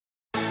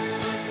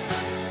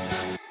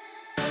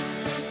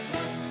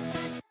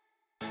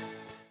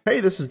Hey,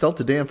 this is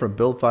Delta Dan from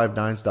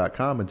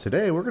build59s.com, and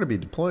today we're going to be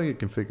deploying and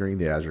configuring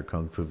the Azure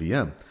Kung Fu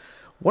VM.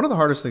 One of the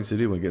hardest things to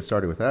do when you get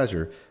started with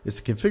Azure is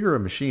to configure a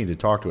machine to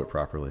talk to it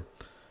properly.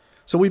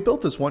 So we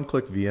built this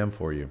one-click VM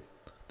for you.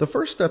 The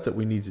first step that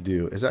we need to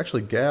do is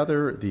actually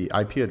gather the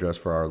IP address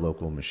for our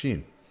local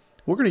machine.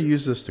 We're going to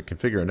use this to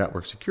configure a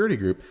network security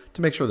group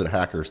to make sure that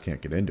hackers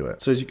can't get into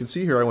it. So as you can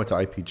see here, I went to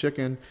IP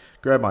Chicken,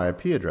 grabbed my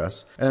IP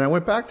address, and I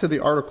went back to the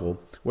article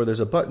where there's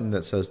a button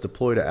that says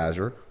deploy to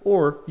Azure,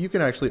 or you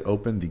can actually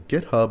open the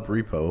GitHub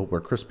repo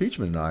where Chris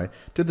Beachman and I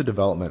did the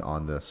development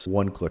on this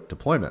one-click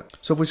deployment.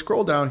 So if we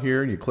scroll down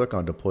here and you click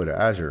on deploy to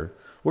Azure,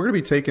 we're going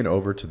to be taken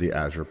over to the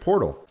Azure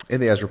portal.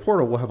 In the Azure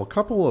portal, we'll have a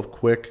couple of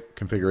quick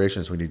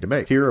configurations we need to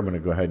make. Here, I'm going to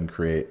go ahead and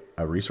create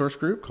a resource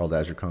group called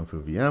Azure Kung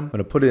Fu VM. I'm going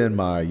to put in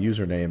my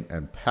username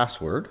and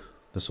password.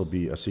 This will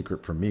be a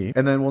secret from me.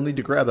 And then we'll need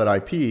to grab that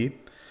IP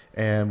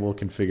and we'll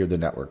configure the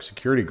network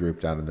security group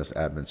down in this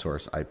admin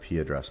source IP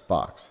address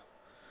box.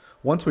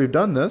 Once we've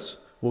done this,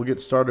 we'll get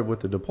started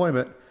with the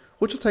deployment,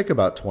 which will take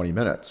about 20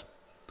 minutes.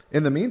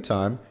 In the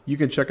meantime, you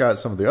can check out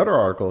some of the other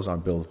articles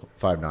on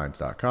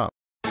build59s.com.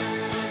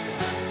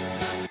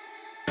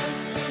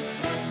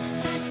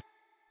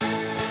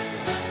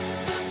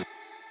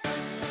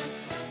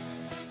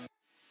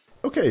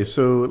 Okay,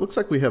 so it looks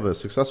like we have a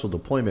successful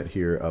deployment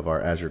here of our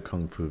Azure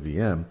Kung Fu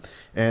VM.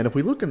 And if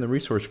we look in the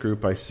resource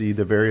group, I see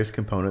the various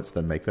components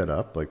that make that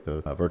up, like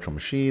the virtual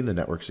machine, the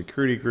network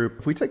security group.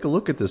 If we take a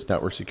look at this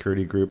network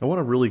security group, I want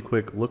to really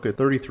quick look at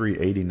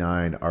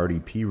 3389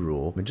 RDP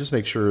rule and just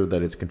make sure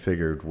that it's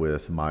configured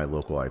with my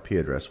local IP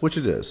address, which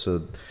it is.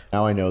 So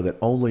now I know that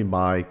only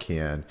my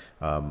can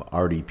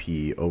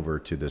RDP over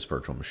to this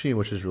virtual machine,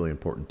 which is really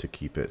important to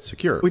keep it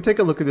secure. If we take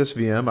a look at this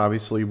VM,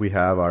 obviously we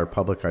have our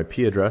public IP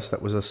address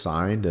that was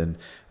assigned, and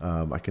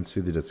I can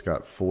see that it's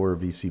got 4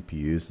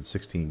 vCPUs and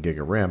 16 gig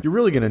of RAM. You're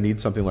really going to need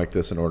something like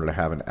this in order to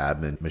have an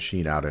admin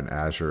machine out in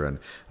Azure and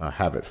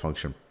have it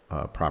function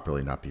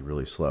properly, not be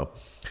really slow.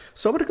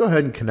 So I'm going to go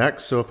ahead and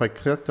connect. So if I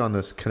clicked on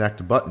this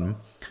connect button,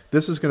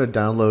 this is going to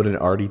download an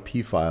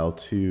RDP file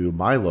to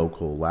my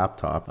local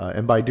laptop.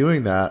 And by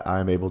doing that,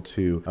 I'm able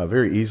to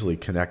very easily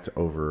connect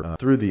over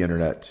through the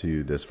internet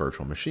to this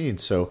virtual machine.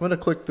 So I'm going to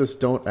click this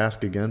Don't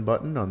Ask Again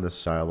button on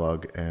this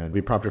dialog and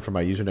be prompted for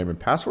my username and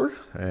password.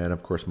 And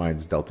of course,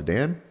 mine's Delta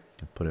Dan.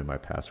 I'll put in my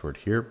password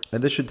here.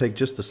 And this should take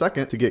just a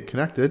second to get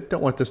connected.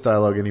 Don't want this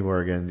dialog anywhere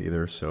again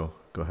either, so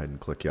go ahead and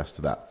click yes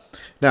to that.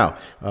 Now,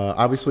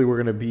 obviously we're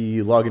going to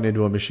be logging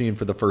into a machine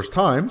for the first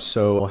time,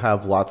 so we'll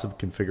have lots of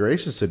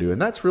configurations to do, and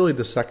that's really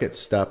the second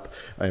step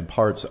in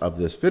parts of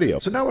this video.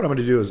 So now what I'm going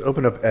to do is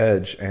open up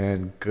Edge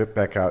and get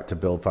back out to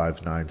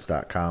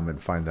build59s.com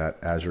and find that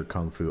Azure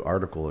Kung Fu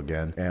article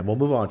again, and we'll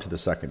move on to the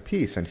second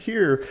piece. And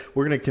here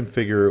we're going to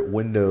configure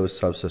Windows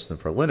subsystem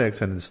for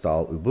Linux and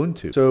install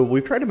Ubuntu. So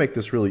we've tried to make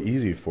this really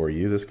easy for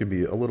you. This can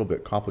be a little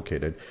bit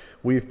complicated.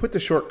 We've put the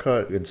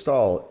shortcut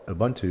install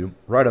Ubuntu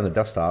right on the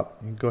desktop.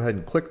 You can go ahead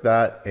and click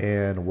that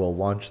and we'll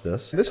launch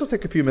this. This will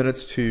take a few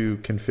minutes to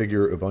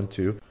configure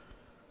Ubuntu.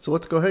 So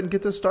let's go ahead and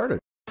get this started.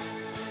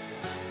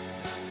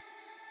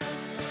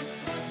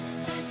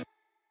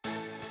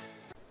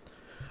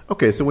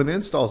 Okay, so when the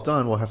install is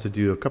done, we'll have to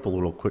do a couple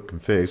little quick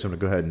configs. So I'm going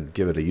to go ahead and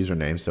give it a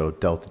username. So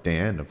Delta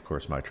Dan, of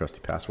course, my trusty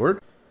password.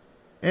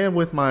 And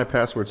with my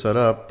password set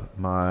up,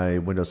 my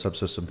Windows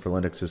subsystem for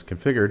Linux is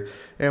configured.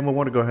 And we'll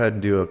want to go ahead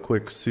and do a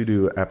quick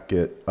sudo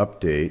apt-get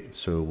update.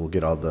 So we'll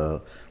get all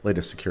the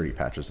latest security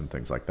patches and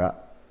things like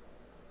that.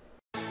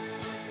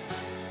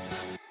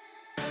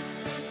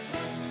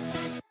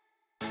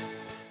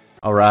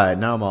 All right,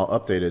 now I'm all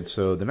updated.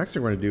 So the next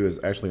thing we're going to do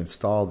is actually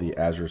install the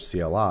Azure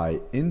CLI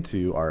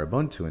into our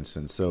Ubuntu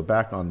instance. So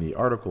back on the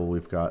article,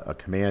 we've got a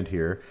command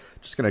here.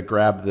 Just going to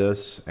grab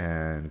this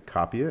and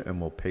copy it,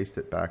 and we'll paste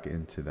it back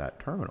into that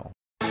terminal.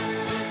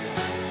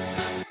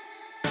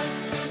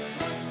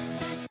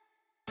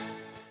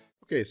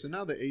 Okay, so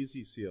now the AZ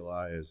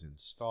CLI is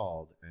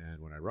installed,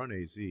 and when I run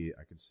AZ,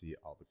 I can see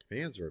all the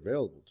commands are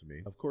available to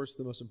me. Of course,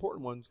 the most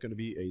important one is going to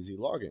be AZ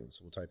login.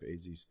 So we'll type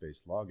AZ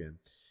space login.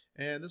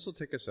 And this will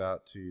take us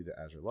out to the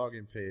Azure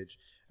login page.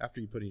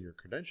 After you put in your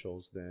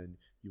credentials, then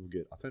you will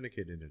get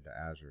authenticated into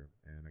Azure.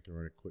 And I can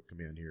run a quick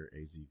command here,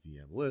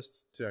 azvm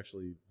list, to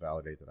actually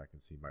validate that I can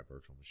see my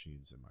virtual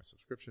machines in my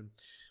subscription,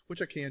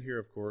 which I can here,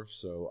 of course,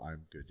 so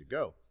I'm good to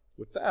go.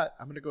 With that,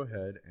 I'm going to go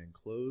ahead and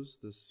close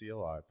the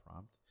CLI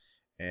prompt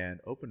and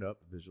open up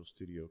Visual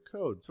Studio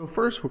Code. So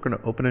first, we're going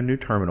to open a new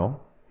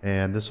terminal,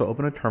 and this will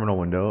open a terminal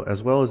window,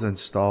 as well as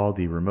install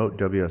the remote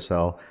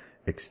WSL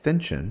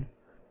extension,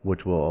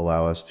 which will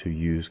allow us to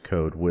use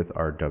code with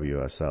our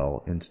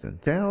WSL instance.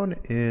 Down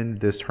in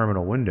this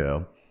terminal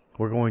window,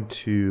 we're going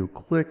to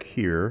click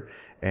here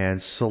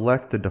and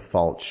select the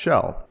default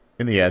shell.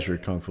 In the Azure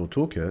Kung Fu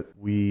toolkit,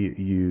 we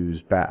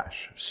use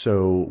Bash.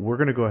 So we're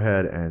going to go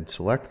ahead and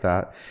select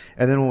that.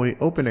 And then when we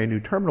open a new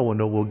terminal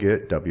window, we'll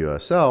get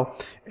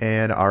WSL,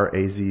 and our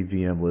AZ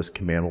VM list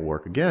command will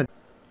work again.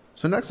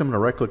 So next I'm going to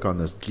right click on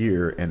this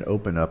gear and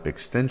open up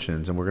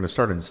extensions, and we're going to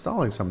start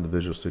installing some of the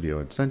Visual Studio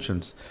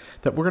extensions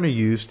that we're going to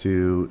use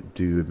to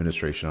do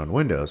administration on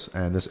Windows.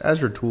 And this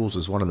Azure Tools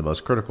is one of the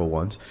most critical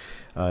ones.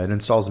 It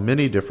installs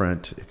many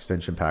different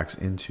extension packs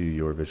into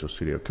your Visual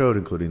Studio Code,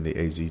 including the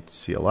Azure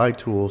CLI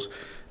tools,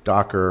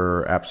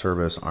 Docker, App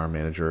Service, ARM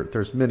Manager.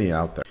 There's many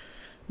out there.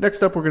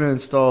 Next up, we're going to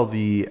install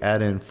the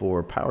add-in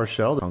for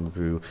PowerShell. The Kung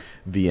Fu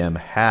VM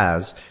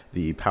has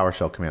the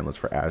PowerShell commandlets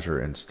for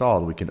Azure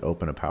installed. We can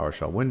open a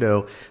PowerShell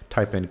window,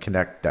 type in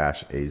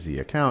connect-az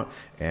account,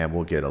 and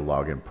we'll get a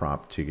login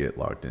prompt to get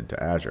logged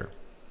into Azure.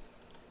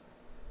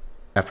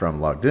 After I'm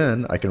logged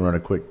in, I can run a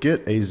quick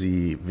get az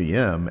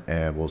VM,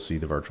 and we'll see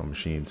the virtual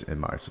machines in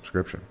my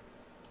subscription.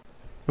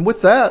 And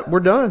with that, we're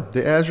done.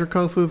 The Azure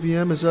Kung Fu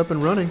VM is up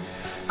and running.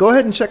 Go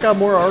ahead and check out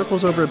more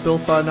articles over at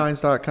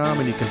build59s.com,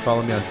 and you can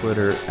follow me on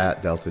Twitter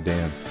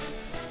 @DeltaDan.